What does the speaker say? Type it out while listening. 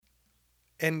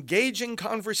Engaging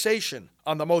conversation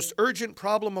on the most urgent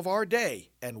problem of our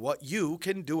day and what you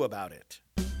can do about it.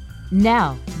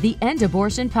 Now, the End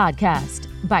Abortion Podcast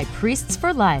by Priests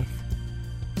for Life.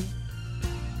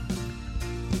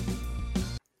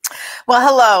 Well,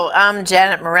 hello, I'm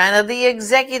Janet Morano, the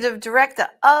Executive Director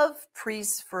of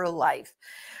Priests for Life.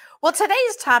 Well,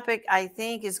 today's topic, I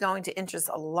think, is going to interest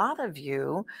a lot of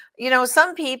you. You know,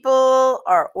 some people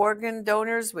are organ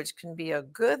donors, which can be a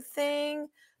good thing,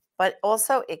 but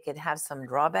also it can have some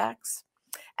drawbacks.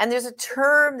 And there's a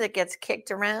term that gets kicked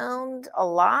around a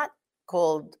lot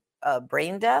called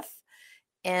brain death.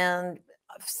 And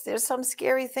there's some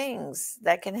scary things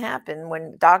that can happen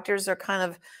when doctors are kind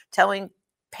of telling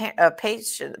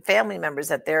patient family members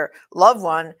that their loved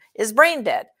one is brain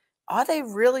dead. Are they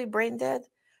really brain dead?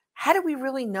 How do we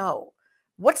really know?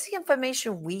 What's the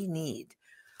information we need?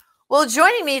 Well,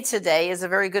 joining me today is a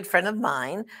very good friend of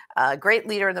mine, a great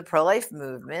leader in the pro-life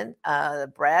movement,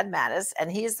 Brad Mattes,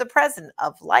 and he is the president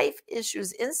of Life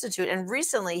Issues Institute. And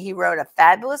recently he wrote a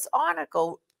fabulous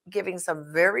article giving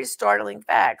some very startling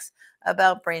facts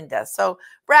about brain death. So,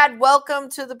 Brad, welcome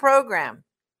to the program.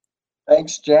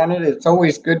 Thanks, Janet. It's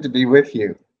always good to be with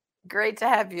you. Great to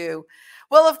have you.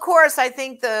 Well, of course, I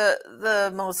think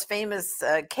the most famous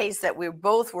case that we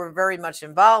both were very much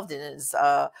involved in is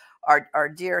our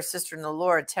dear sister in the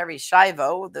Lord, Terri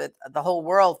Schiavo. The whole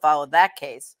world followed that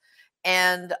case.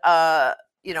 And,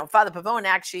 Father Pavone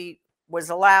actually was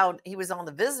allowed, he was on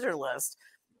the visitor list,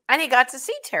 and he got to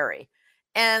see Terri.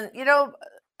 And,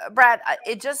 Brad,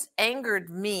 it just angered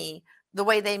me the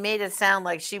way they made it sound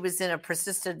like she was in a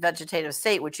persistent vegetative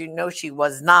state, which she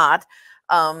was not.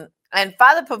 And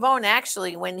Father Pavone,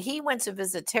 actually, when he went to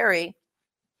visit Terri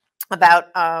about,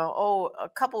 a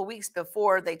couple of weeks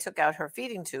before they took out her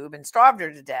feeding tube and starved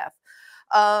her to death,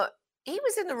 he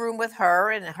was in the room with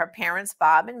her and her parents,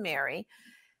 Bob and Mary,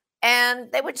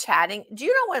 and they were chatting. Do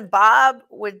you know when Bob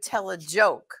would tell a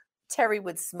joke, Terri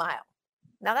would smile?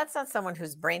 Now, that's not someone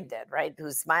who's brain dead, right?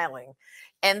 Who's smiling.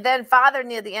 And then Father,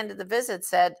 near the end of the visit,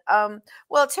 said,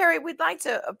 well, Terri, we'd like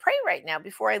to pray right now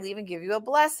before I leave and give you a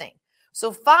blessing.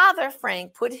 So Father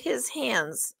Frank put his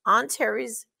hands on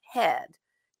Terri's head.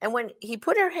 And when he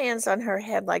put her hands on her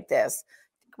head like this,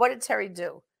 what did Terri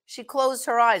do? She closed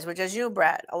her eyes, which, as you,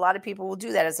 Brad, a lot of people will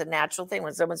do that as a natural thing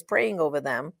when someone's praying over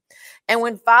them. And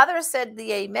when Father said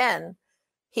the amen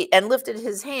and lifted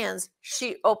his hands,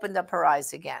 she opened up her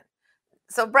eyes again.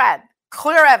 So, Brad,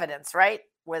 clear evidence, right?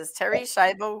 Was Terri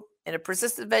Schiavo in a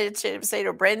persistent vegetative state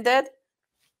or brain dead?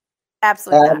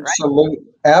 Absolutely not, right?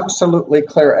 Absolutely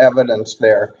clear evidence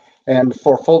there. And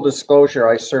for full disclosure,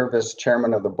 I serve as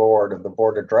chairman of the board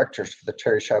of directors for the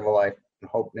Terri Schiavo Life and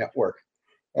Hope Network.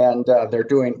 And they're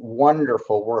doing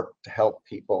wonderful work to help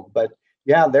people. But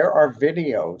yeah, there are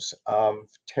videos of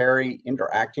Terri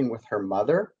interacting with her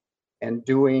mother and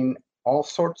doing all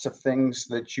sorts of things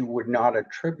that you would not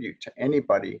attribute to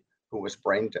anybody who was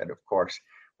brain dead, of course.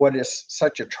 What is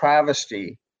such a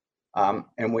travesty,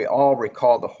 and we all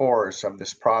recall the horrors of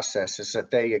this process, is that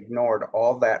they ignored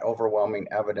all that overwhelming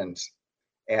evidence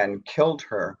and killed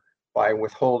her by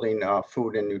withholding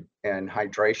food and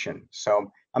hydration. So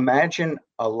imagine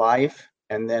a life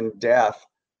and then death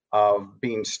of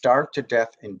being starved to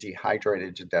death and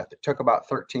dehydrated to death. It took about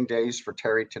 13 days for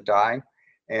Terri to die.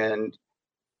 And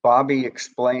Bobby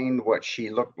explained what she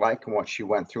looked like and what she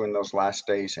went through in those last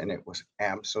days, and it was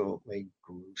absolutely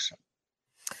gruesome.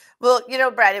 Well,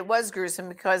 Brad, it was gruesome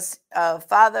because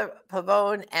Father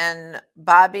Pavone and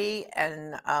Bobby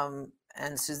and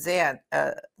Suzanne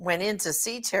went in to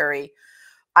see Terri,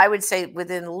 I would say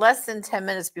within less than 10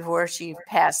 minutes before she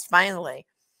passed finally.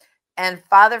 And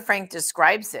Father Frank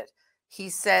describes it. He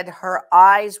said her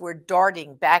eyes were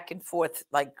darting back and forth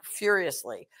like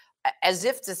furiously, as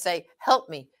if to say, help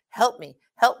me, help me,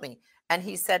 help me. And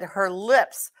he said her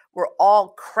lips were all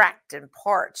cracked and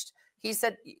parched. He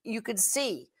said you could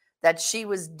see that she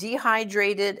was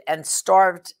dehydrated and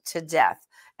starved to death.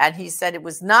 And he said it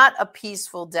was not a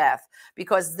peaceful death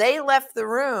because they left the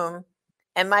room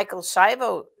and Michael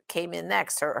Schiavo came in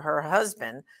next, her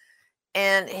husband.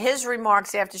 And his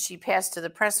remarks after she passed to the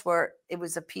press were, it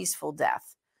was a peaceful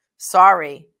death.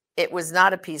 Sorry, it was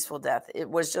not a peaceful death. It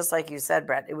was just like you said,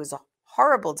 Brett, it was a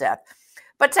horrible death.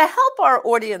 But to help our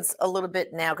audience a little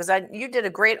bit now, because you did a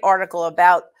great article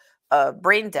about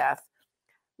brain death.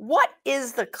 What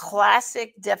is the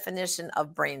classic definition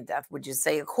of brain death, would you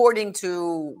say, according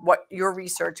to what your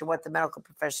research and what the medical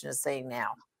profession is saying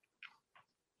now?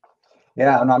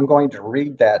 Yeah, and I'm going to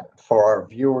read that for our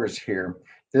viewers here.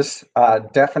 This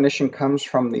definition comes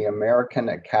from the American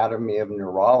Academy of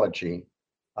Neurology,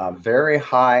 very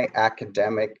high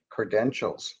academic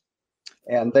credentials.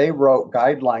 And they wrote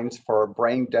guidelines for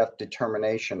brain death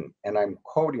determination, and I'm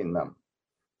quoting them.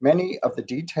 Many of the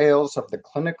details of the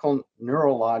clinical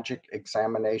neurologic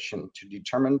examination to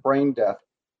determine brain death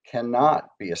cannot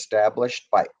be established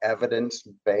by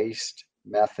evidence-based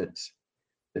methods.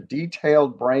 The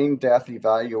detailed brain death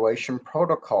evaluation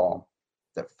protocol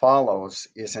that follows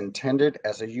is intended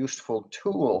as a useful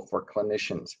tool for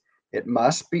clinicians. It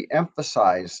must be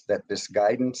emphasized that this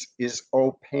guidance is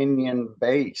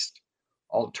opinion-based.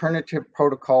 Alternative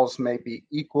protocols may be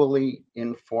equally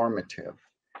informative.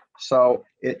 So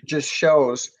it just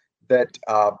shows that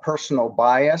personal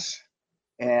bias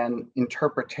and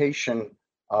interpretation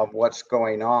of what's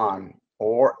going on,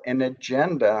 or an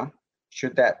agenda,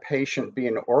 should that patient be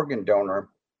an organ donor,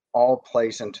 all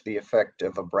plays into the effect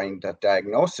of a brain death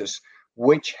diagnosis,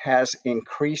 which has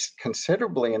increased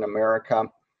considerably in America.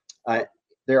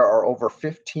 There are over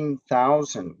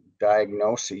 15,000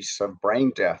 diagnoses of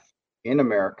brain death in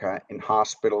America in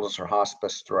hospitals or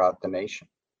hospice throughout the nation.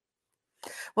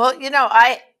 Well,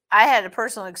 I had a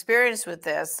personal experience with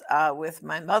this with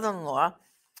my mother-in-law.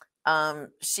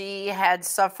 She had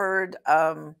suffered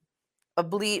a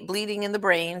bleeding in the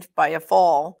brain by a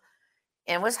fall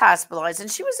and was hospitalized,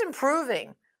 and she was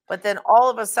improving. But then all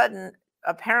of a sudden,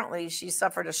 apparently, she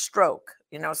suffered a stroke.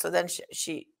 So then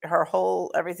her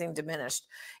whole everything diminished,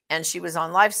 and she was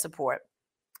on life support.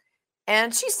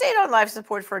 And she stayed on life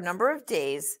support for a number of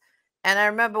days. And I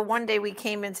remember one day we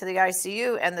came into the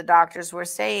ICU and the doctors were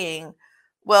saying,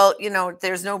 well,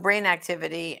 there's no brain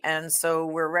activity. And so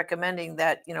we're recommending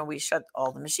that, we shut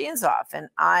all the machines off. And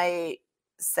I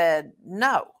said,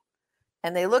 no.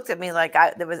 And they looked at me like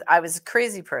I was a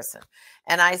crazy person.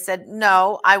 And I said,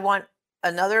 no, I want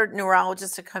another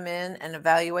neurologist to come in and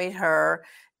evaluate her.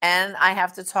 And I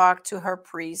have to talk to her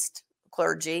priest,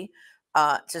 clergy,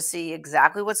 to see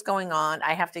exactly what's going on.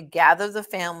 I have to gather the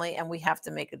family and we have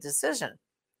to make a decision.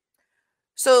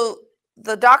 So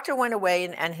the doctor went away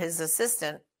and his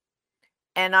assistant,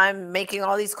 and I'm making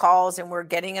all these calls and we're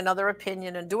getting another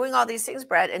opinion and doing all these things,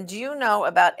 Brad. And do you know,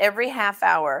 about every half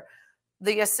hour,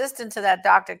 the assistant to that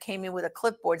doctor came in with a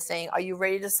clipboard saying, are you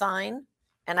ready to sign?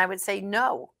 And I would say,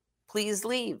 no, please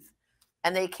leave.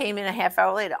 And they came in a half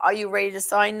hour later. Are you ready to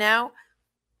sign now?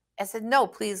 I said, no,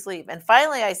 please leave. And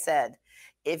finally I said,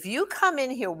 if you come in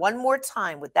here one more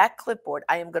time with that clipboard,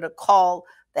 I am going to call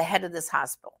the head of this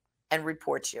hospital and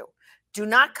report you. Do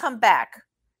not come back.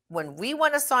 When we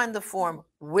want to sign the form,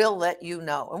 we'll let you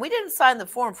know. And we didn't sign the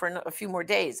form for a few more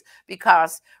days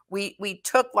because we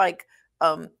took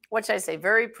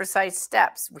very precise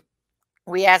steps.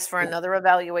 We asked for another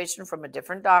evaluation from a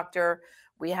different doctor.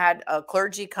 We had a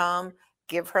clergy come,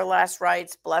 give her last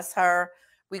rites, bless her.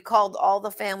 We called all the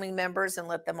family members and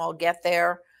let them all get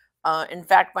there. In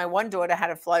fact, my one daughter had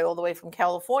to fly all the way from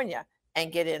California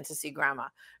and get in to see grandma.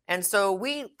 And so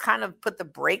we kind of put the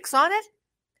brakes on it.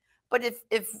 But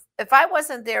if I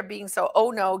wasn't there being so,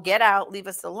 oh no, get out, leave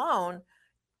us alone,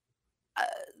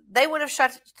 they would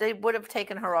have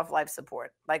taken her off life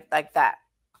support like that.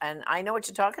 And I know what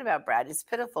you're talking about, Brad. It's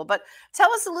pitiful. But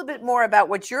tell us a little bit more about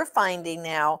what you're finding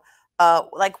now.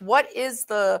 What is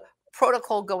the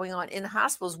protocol going on in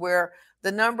hospitals where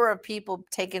the number of people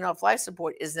taking off life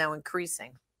support is now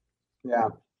increasing? Yeah.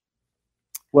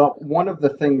 Well, one of the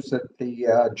things that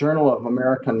the Journal of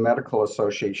American Medical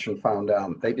Association found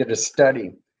out, they did a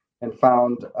study and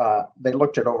found, they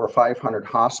looked at over 500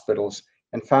 hospitals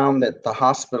and found that the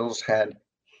hospitals had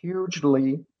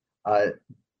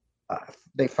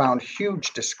they found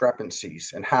huge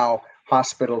discrepancies in how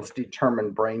hospitals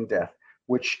determine brain death,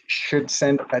 which should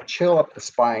send a chill up the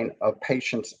spine of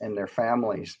patients and their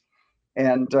families.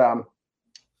 And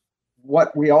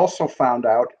what we also found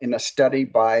out in a study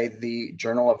by the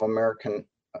Journal of American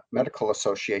Medical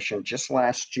Association just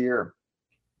last year,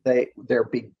 they're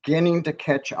beginning to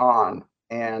catch on,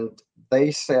 and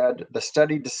they said the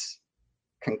study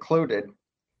concluded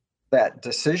that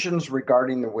decisions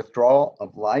regarding the withdrawal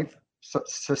of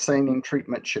life-sustaining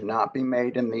treatment should not be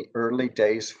made in the early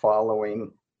days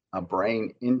following a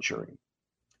brain injury.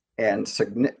 And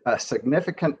a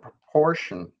significant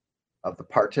proportion of the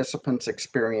participants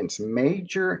experience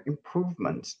major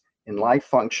improvements in life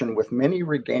function, with many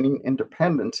regaining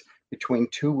independence between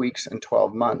 2 weeks and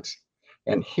 12 months.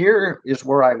 And here is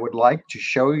where I would like to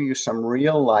show you some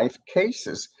real life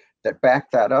cases that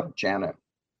back that up, Janet.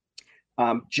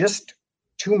 Just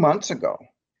 2 months ago,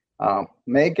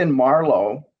 Megan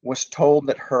Marlowe was told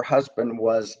that her husband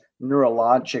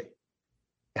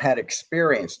had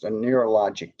experienced a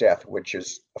neurologic death, which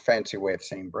is a fancy way of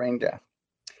saying brain death.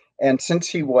 And since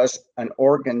he was an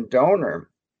organ donor,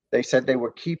 they said they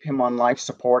would keep him on life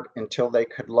support until they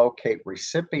could locate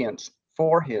recipients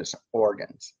for his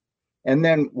organs. And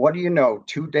then what do you know?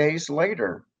 2 days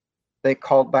later, they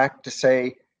called back to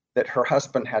say that her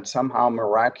husband had somehow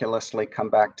miraculously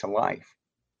come back to life.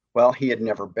 Well, he had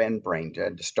never been brain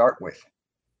dead to start with.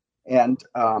 And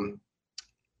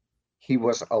he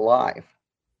was alive.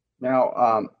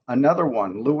 Now, another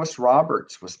one, Lewis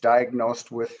Roberts, was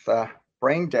diagnosed with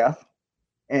brain death.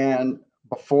 And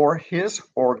before his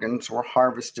organs were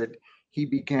harvested, he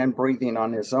began breathing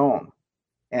on his own.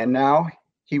 And now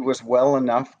he was well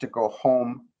enough to go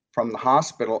home from the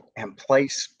hospital and play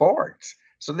sports.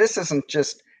 So this isn't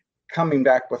just coming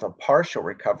back with a partial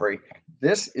recovery.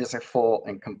 This is a full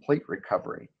and complete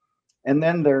recovery. And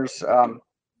then there's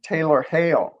Taylor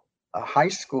Hale, a high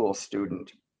school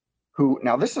student who,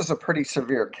 now this is a pretty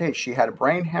severe case. She had a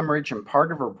brain hemorrhage and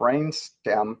part of her brain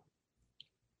stem,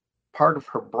 part of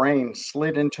her brain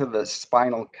slid into the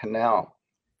spinal canal.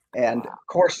 And of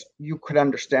course, you could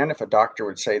understand if a doctor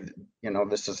would say,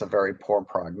 this is a very poor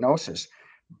prognosis.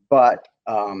 But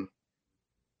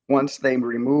once they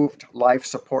removed life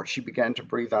support, she began to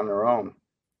breathe on her own.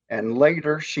 And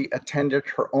later, she attended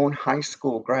her own high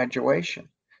school graduation.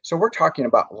 So we're talking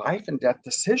about life and death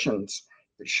decisions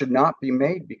that should not be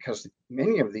made because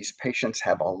many of these patients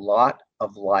have a lot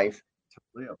of life to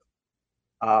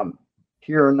live.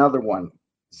 Here, another one.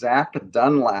 Zach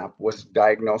Dunlap was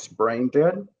diagnosed brain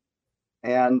dead.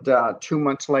 And 2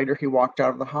 months later, he walked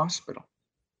out of the hospital.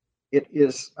 It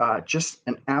is just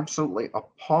an absolutely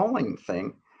appalling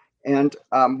thing. And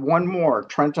one more,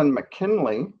 Trenton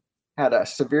McKinley had a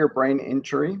severe brain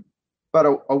injury, but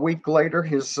a week later,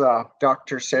 his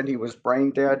doctor said he was brain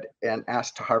dead and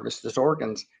asked to harvest his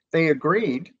organs. They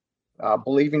agreed,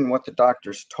 believing what the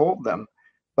doctors told them.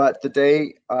 But the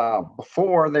day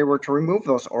before they were to remove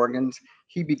those organs,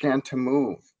 he began to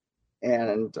move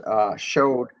and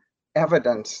showed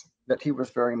evidence that he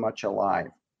was very much alive.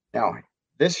 Now,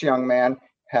 this young man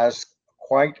has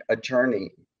quite a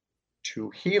journey to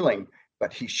healing,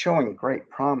 but he's showing great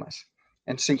promise.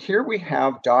 And see, here we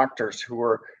have doctors who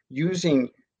are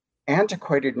using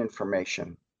antiquated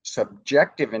information,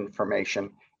 subjective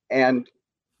information, and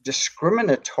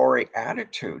discriminatory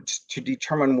attitudes to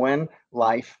determine when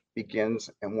life begins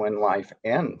and when life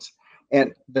ends.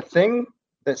 And the thing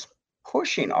that's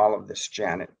pushing all of this,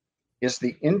 Janet, is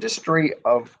the industry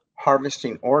of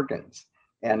harvesting organs.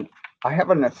 And I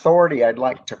have an authority I'd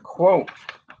like to quote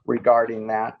regarding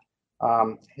that.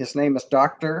 His name is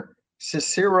Dr.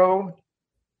 Cicero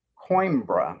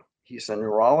Coimbra. He's a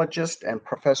neurologist and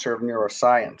professor of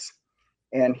neuroscience.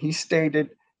 And he stated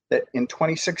that in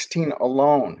 2016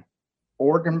 alone,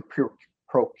 organ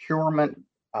procurement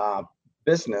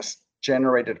business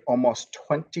generated almost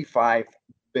 $25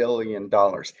 billion.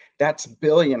 That's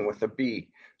billion with a B.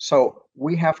 So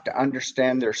we have to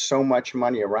understand there's so much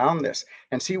money around this.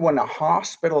 And see, when a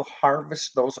hospital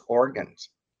harvests those organs,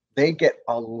 they get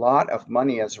a lot of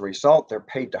money as a result. They're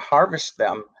paid to harvest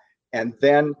them. And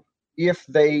then if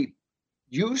they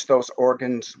use those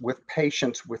organs with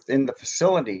patients within the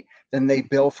facility, then they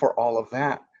bill for all of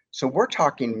that. So we're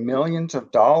talking millions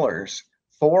of dollars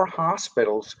for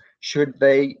hospitals should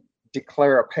they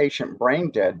declare a patient brain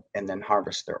dead and then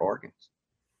harvest their organs.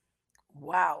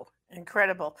 Wow.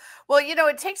 Incredible. Well,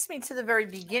 it takes me to the very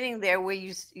beginning there where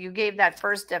you gave that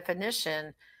first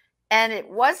definition, and it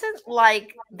wasn't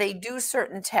like they do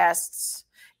certain tests,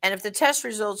 and if the test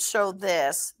results show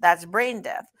this, that's brain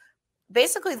death.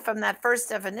 Basically, from that first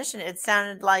definition, it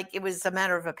sounded like it was a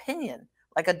matter of opinion,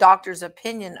 like a doctor's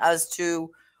opinion as to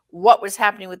what was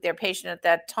happening with their patient at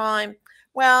that time.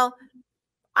 Well,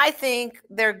 I think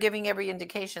they're giving every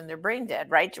indication they're brain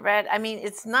dead, right, Jared? I mean,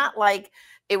 it's not like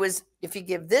it was, if you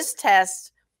give this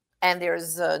test and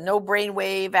there's no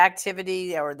brainwave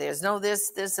activity or there's no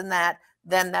this, and that,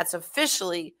 then that's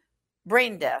officially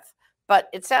brain death. But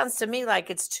it sounds to me like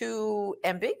it's too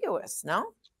ambiguous,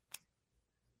 no?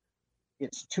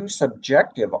 It's too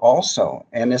subjective also.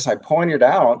 And as I pointed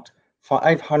out,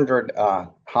 500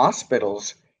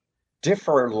 hospitals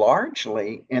differ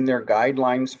largely in their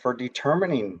guidelines for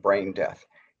determining brain death.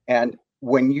 And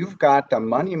when you've got the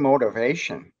money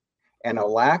motivation and a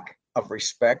lack of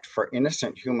respect for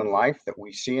innocent human life that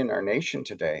we see in our nation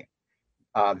today,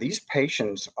 these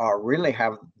patients really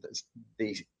have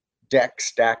the deck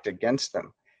stacked against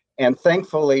them. And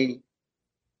thankfully,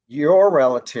 your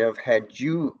relative had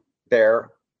you there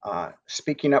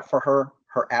speaking up for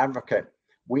her advocate.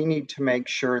 We need to make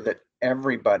sure that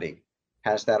everybody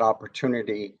has that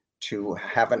opportunity to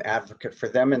have an advocate for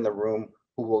them in the room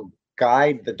who will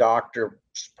guide the doctor's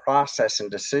process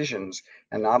and decisions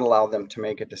and not allow them to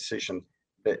make a decision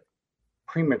that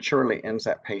prematurely ends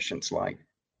that patient's life.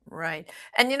 Right.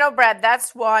 And you know, Brad,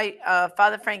 that's why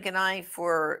Father Frank and I,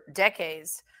 for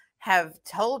decades, have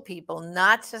told people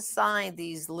not to sign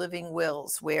these living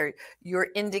wills where you're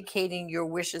indicating your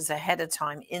wishes ahead of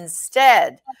time.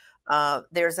 Instead,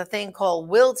 there's a thing called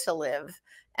will to live,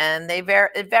 and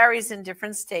it varies in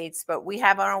different states, but we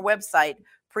have on our website,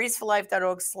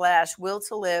 priestforlife.org/will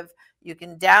to live. You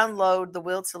can download the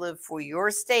will to live for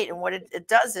your state. And what it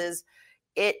does is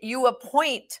you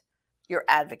appoint your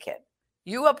advocate.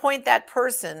 You appoint that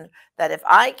person that if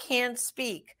I can't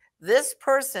speak, this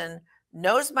person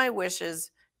knows my wishes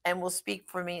and will speak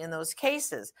for me in those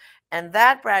cases. And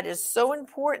that, Brad, is so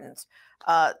important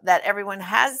that everyone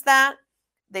has that.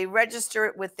 They register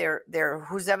it with their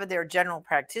who's ever their general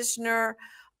practitioner.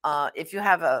 If you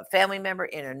have a family member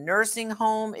in a nursing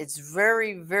home, it's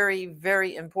very, very,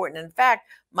 very important. In fact,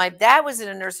 my dad was in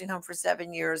a nursing home for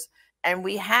 7 years, and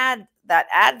we had that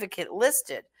advocate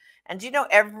listed. And you know,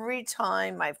 every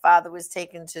time my father was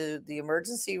taken to the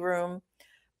emergency room,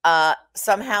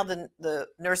 somehow the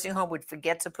nursing home would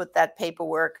forget to put that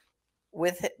paperwork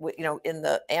with in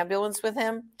the ambulance with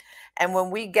him. And when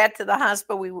we get to the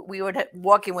hospital, we would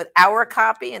walk in with our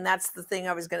copy. And that's the thing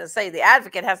I was going to say. The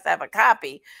advocate has to have a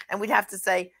copy. And we'd have to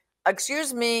say,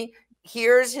 excuse me,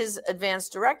 here's his advance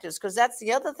directives. Because that's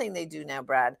the other thing they do now,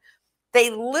 Brad.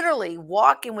 They literally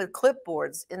walk in with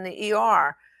clipboards in the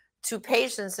ER to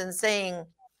patients and saying,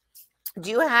 do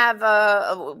you have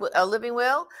a living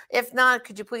will? If not,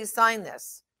 could you please sign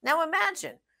this? Now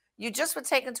imagine, you just were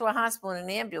taken to a hospital in an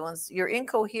ambulance, you're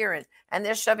incoherent, and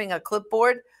they're shoving a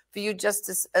clipboard for you just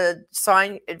to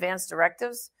sign advance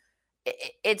directives.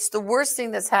 It's the worst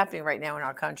thing that's happening right now in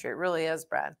our country. It really is,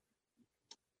 Brad.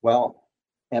 Well,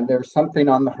 and there's something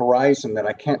on the horizon that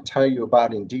I can't tell you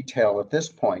about in detail at this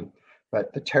point,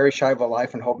 but the Terri Schiavo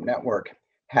Life and Hope Network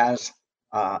has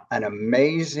an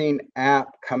amazing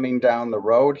app coming down the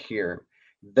road here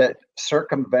that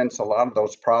circumvents a lot of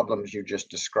those problems you just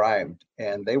described.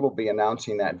 And they will be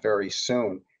announcing that very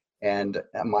soon. And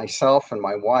myself and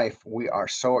my wife, we are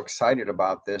so excited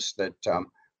about this that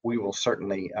we will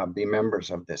certainly be members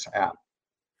of this app.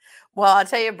 Well, I'll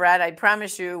tell you, Brad, I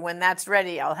promise you when that's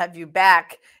ready, I'll have you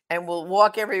back and we'll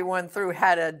walk everyone through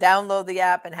how to download the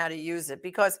app and how to use it.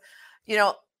 Because, you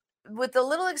know, with the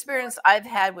little experience I've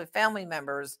had with family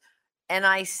members, and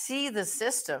I see the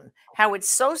system, how it's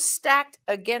so stacked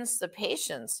against the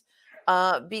patients,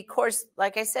 because,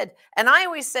 like I said, and I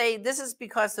always say this is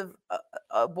because of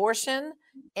abortion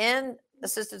and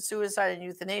assisted suicide and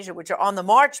euthanasia, which are on the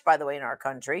march, by the way, in our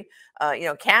country. You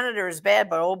know, Canada is bad,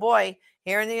 but oh boy,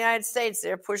 here in the United States,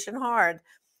 they're pushing hard.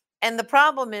 And the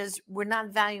problem is we're not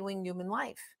valuing human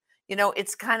life. You know,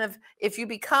 it's kind of, if you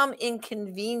become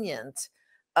inconvenient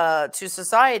to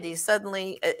society,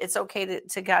 suddenly it's okay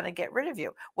to kind of get rid of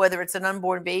you, whether it's an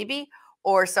unborn baby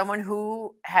or someone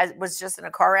who was just in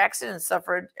a car accident and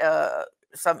suffered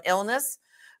some illness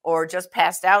or just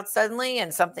passed out suddenly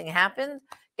and something happened.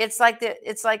 It's like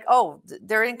oh,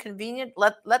 they're inconvenient.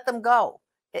 Let them go.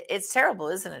 It's terrible,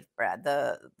 isn't it, Brad?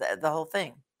 The whole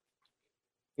thing.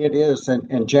 It is,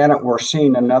 and Janet, we're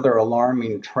seeing another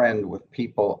alarming trend with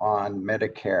people on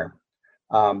Medicare.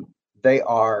 They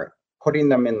are putting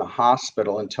them in the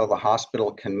hospital until the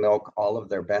hospital can milk all of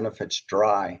their benefits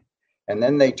dry. And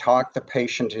then they talk the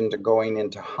patient into going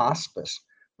into hospice,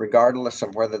 regardless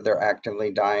of whether they're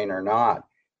actively dying or not.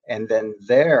 And then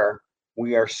there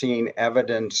we are seeing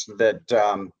evidence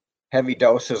that heavy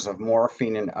doses of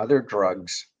morphine and other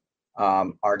drugs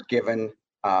are given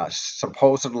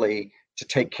supposedly to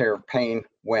take care of pain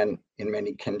when in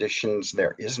many conditions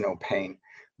there is no pain.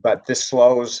 But this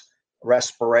slows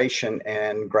respiration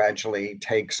and gradually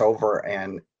takes over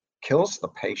and kills the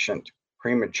patient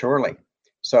prematurely.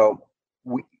 So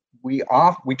we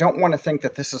don't want to think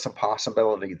that this is a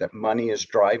possibility, that money is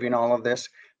driving all of this,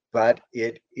 but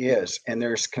it is, and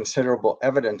there's considerable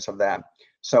evidence of that.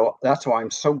 So that's why I'm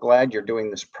so glad you're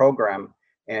doing this program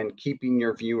and keeping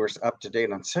your viewers up to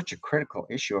date on such a critical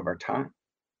issue of our time.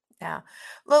 Yeah.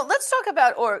 Well, let's talk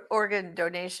about organ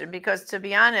donation, because to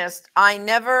be honest, I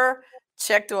never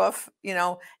checked off, you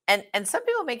know, and some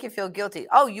people make you feel guilty.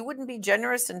 Oh, you wouldn't be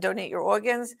generous and donate your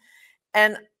organs.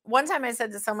 And one time I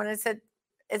said to someone, I said,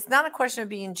 it's not a question of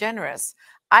being generous.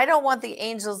 I don't want the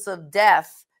angels of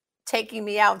death taking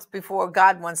me out before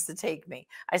God wants to take me.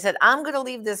 I said, I'm going to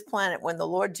leave this planet when the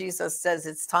Lord Jesus says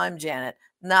it's time, Janet,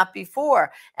 not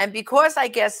before. And because I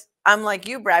guess I'm like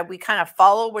you, Brad, we kind of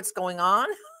follow what's going on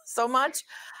so much.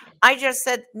 I just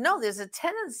said, no, there's a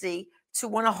tendency to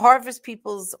want to harvest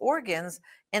people's organs,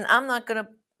 and I'm not going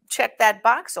to check that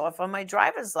box off on my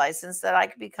driver's license that I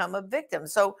could become a victim.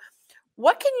 So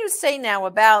what can you say now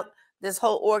about this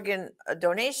whole organ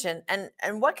donation,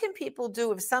 and what can people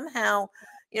do if somehow,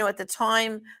 at the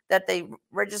time that they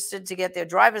registered to get their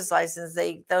driver's license,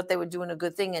 they thought they were doing a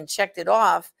good thing and checked it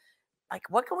off. Like,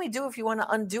 what can we do if you want to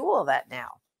undo all that now?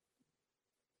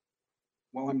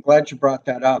 Well, I'm glad you brought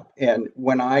that up. And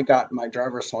when I got my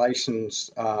driver's license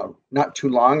not too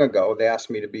long ago, they asked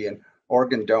me to be an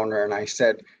organ donor. And I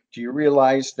said, do you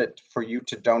realize that for you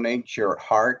to donate your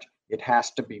heart, it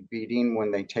has to be beating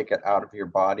when they take it out of your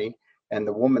body? And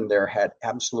the woman there had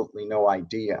absolutely no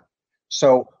idea.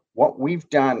 So what we've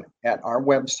done at our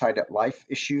website at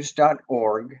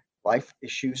lifeissues.org,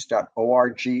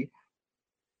 lifeissues.org,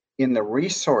 in the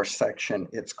resource section,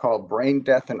 it's called Brain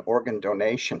Death and Organ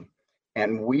Donation.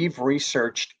 And we've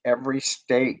researched every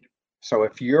state. So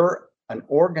if you're an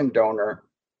organ donor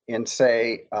in,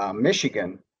 say,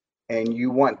 Michigan, and you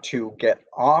want to get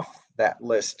off that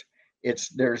list,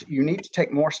 you need to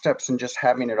take more steps than just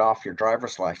having it off your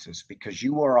driver's license, because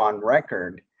you are on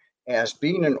record as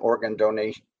being an organ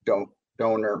donor,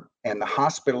 and the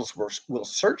hospitals will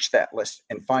search that list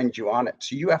and find you on it.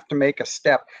 So you have to make a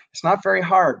step. It's not very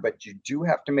hard, but you do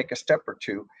have to make a step or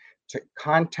two to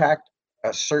contact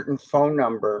a certain phone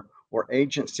number or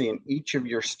agency in each of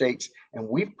your states. And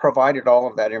we've provided all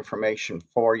of that information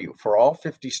for you. For all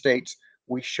 50 states,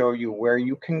 we show you where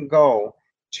you can go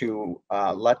to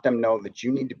let them know that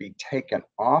you need to be taken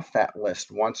off that list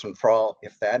once and for all,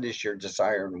 if that is your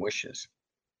desire and wishes.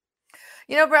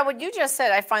 Brad, what you just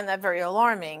said, I find that very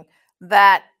alarming,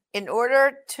 that in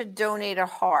order to donate a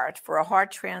heart for a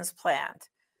heart transplant,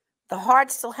 the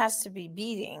heart still has to be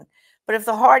beating. But if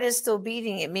the heart is still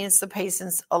beating, it means the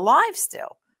patient's alive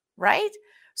still, right?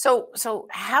 So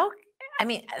how,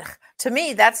 to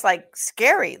me, that's like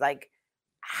scary. Like,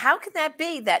 how can that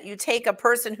be that you take a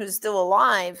person who's still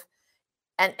alive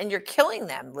and you're killing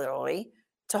them literally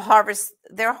to harvest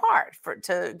their heart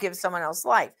to give someone else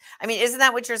life? Isn't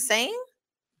that what you're saying?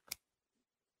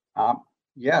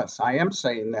 Yes, I am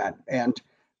saying that. And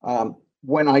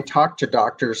when I talk to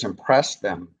doctors and press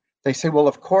them, they say, well,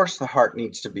 of course the heart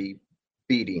needs to be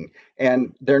beating,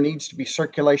 and there needs to be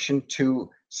circulation to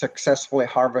successfully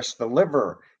harvest the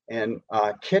liver and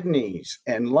kidneys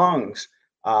and lungs.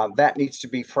 That needs to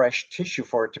be fresh tissue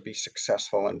for it to be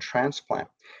successful in transplant.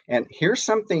 And here's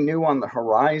something new on the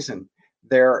horizon.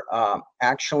 They're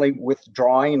actually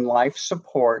withdrawing life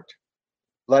support,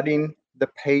 letting the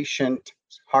patient's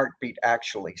heartbeat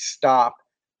actually stop,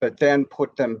 but then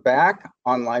put them back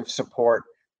on life support,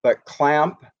 but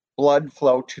clamp blood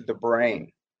flow to the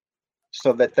brain,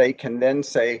 so that they can then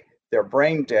say they're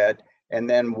brain dead. And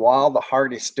then while the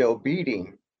heart is still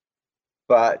beating,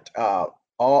 but all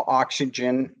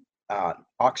oxygenated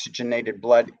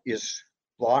blood is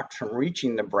blocked from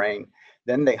reaching the brain,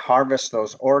 then they harvest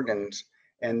those organs.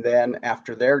 And then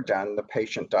after they're done, the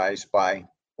patient dies by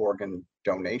organ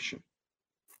donation.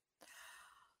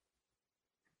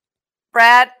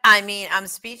 Brad, I'm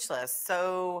speechless.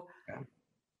 So, yeah.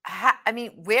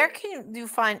 Where can you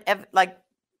find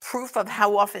proof of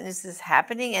how often this is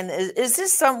happening? And is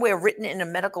this somewhere written in a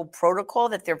medical protocol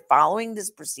that they're following this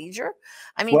procedure?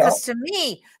 Because to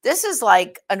me, this is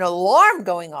like an alarm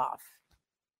going off.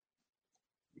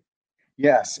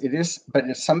 Yes, it is, but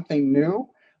it's something new.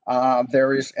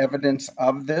 There is evidence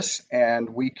of this, and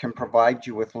we can provide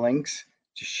you with links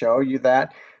to show you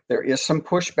that. There is some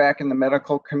pushback in the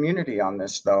medical community on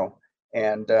this, though.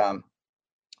 And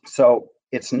so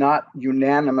it's not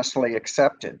unanimously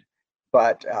accepted.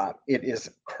 But it is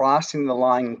crossing the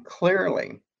line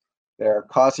clearly. They're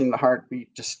causing the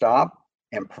heartbeat to stop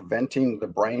and preventing the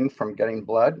brain from getting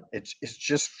blood. It's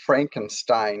just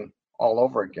Frankenstein all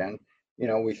over again.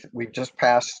 We've just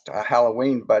passed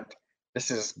Halloween, but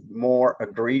this is more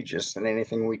egregious than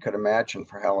anything we could imagine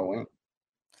for Halloween.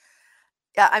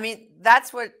 Yeah,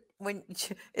 that's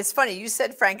it's funny, you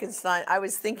said Frankenstein. I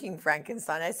was thinking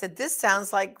Frankenstein. I said, this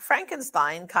sounds like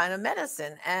Frankenstein kind of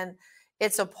medicine. And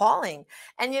it's appalling.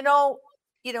 And,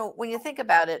 when you think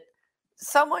about it,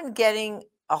 someone getting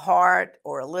a heart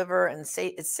or a liver and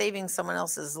it's saving someone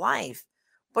else's life,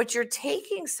 but you're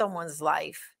taking someone's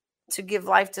life to give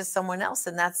life to someone else.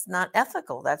 And that's not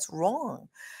ethical. That's wrong.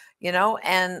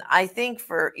 And I think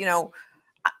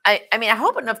I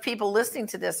hope enough people listening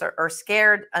to this are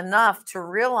scared enough to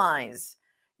realize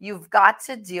you've got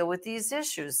to deal with these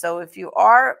issues. So if you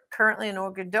are currently an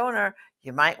organ donor,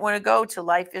 you might want to go to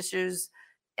Life Issues,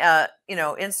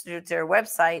 Institute, their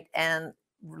website, and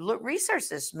research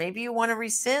this. Maybe you want to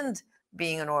rescind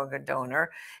being an organ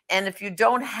donor. And if you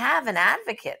don't have an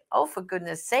advocate, for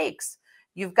goodness sakes,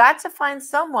 you've got to find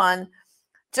someone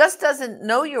just doesn't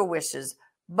know your wishes,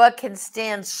 but can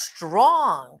stand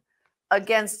strong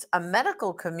against a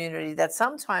medical community that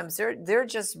sometimes they're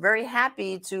just very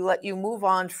happy to let you move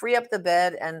on, free up the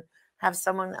bed, and have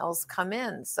someone else come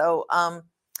in. So,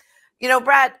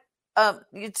 Brad,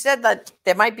 you said that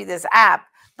there might be this app,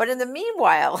 but in the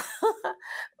meanwhile,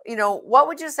 what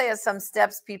would you say are some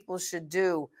steps people should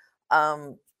do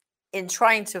in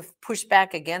trying to push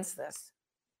back against this?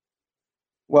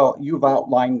 Well, you've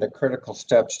outlined the critical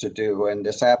steps to do, and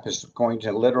this app is going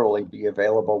to literally be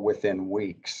available within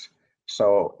weeks.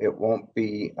 So it won't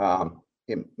be,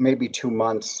 in maybe 2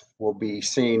 months, we'll be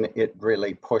seeing it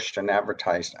really pushed and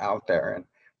advertised out there. And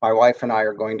my wife and I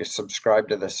are going to subscribe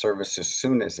to the service as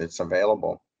soon as it's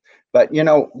available. But,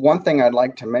 one thing I'd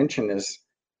like to mention is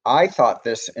I thought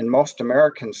this, and most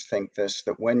Americans think this,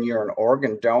 that when you're an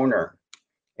organ donor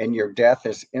and your death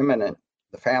is imminent,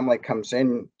 the family comes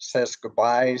in, says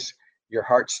goodbyes, your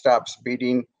heart stops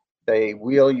beating, they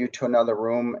wheel you to another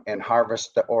room and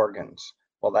harvest the organs.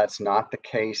 Well, that's not the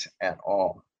case at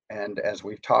all. And as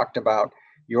we've talked about,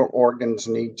 your organs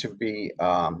need to be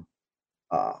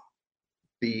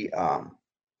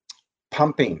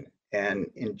pumping and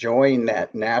enjoying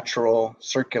that natural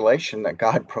circulation that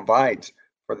God provides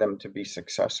for them to be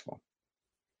successful.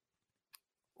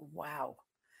 Wow.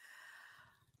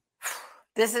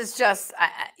 This is just,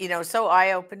 so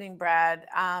eye-opening, Brad.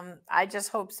 I just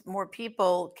hope more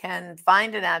people can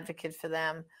find an advocate for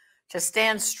them to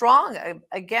stand strong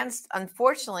against,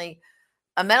 unfortunately,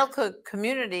 a medical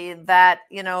community that,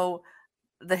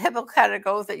 the Hippocratic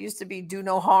Oath that used to be do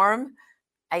no harm.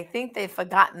 I think they've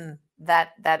forgotten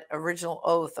that original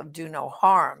oath of do no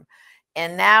harm.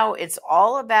 And now it's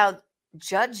all about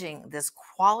judging this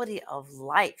quality of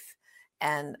life.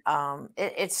 And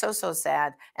it's so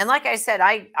sad. And like I said,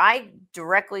 I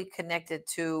directly connected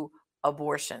to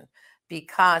abortion,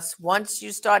 because once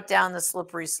you start down the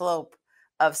slippery slope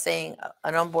of saying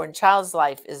an unborn child's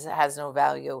life has no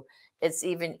value, it's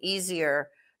even easier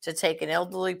to take an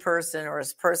elderly person or a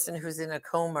person who's in a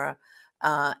coma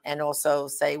and also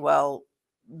say, well,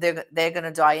 they're going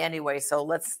to die anyway, so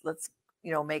let's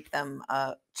make them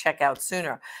check out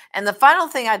sooner. And the final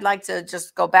thing I'd like to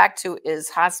just go back to is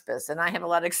hospice. And I have a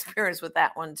lot of experience with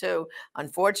that one too,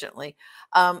 unfortunately.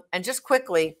 And just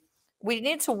quickly, we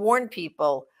need to warn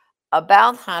people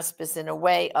about hospice in a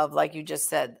way of, like you just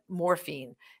said,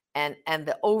 morphine and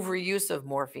the overuse of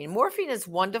morphine. Morphine is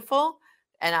wonderful,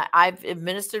 and I've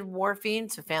administered morphine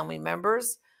to family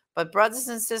members. But brothers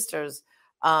and sisters,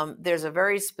 there's a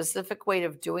very specific way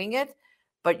of doing it,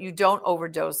 but you don't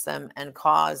overdose them and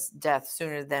cause death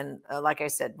sooner than, like I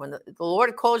said, when the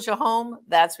Lord calls you home,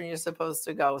 that's when you're supposed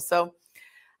to go. So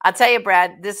I'll tell you,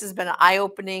 Brad, this has been an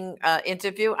eye-opening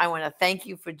interview. I want to thank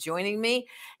you for joining me,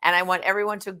 and I want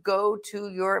everyone to go to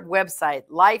your website,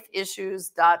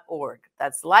 lifeissues.org.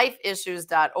 That's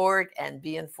lifeissues.org, and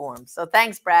be informed. So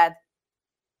thanks, Brad.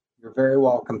 You're very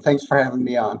welcome. Thanks for having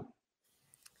me on.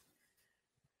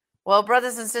 Well,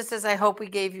 brothers and sisters, I hope we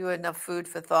gave you enough food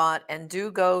for thought, and do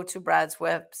go to Brad's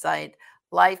website,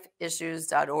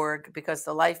 lifeissues.org, because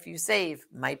the life you save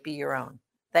might be your own.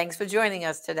 Thanks for joining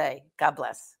us today. God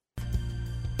bless.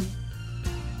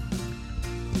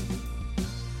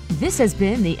 This has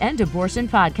been the End Abortion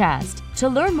Podcast. To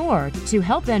learn more, to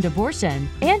help end abortion,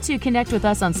 and to connect with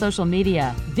us on social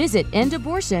media, visit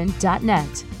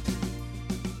endabortion.net.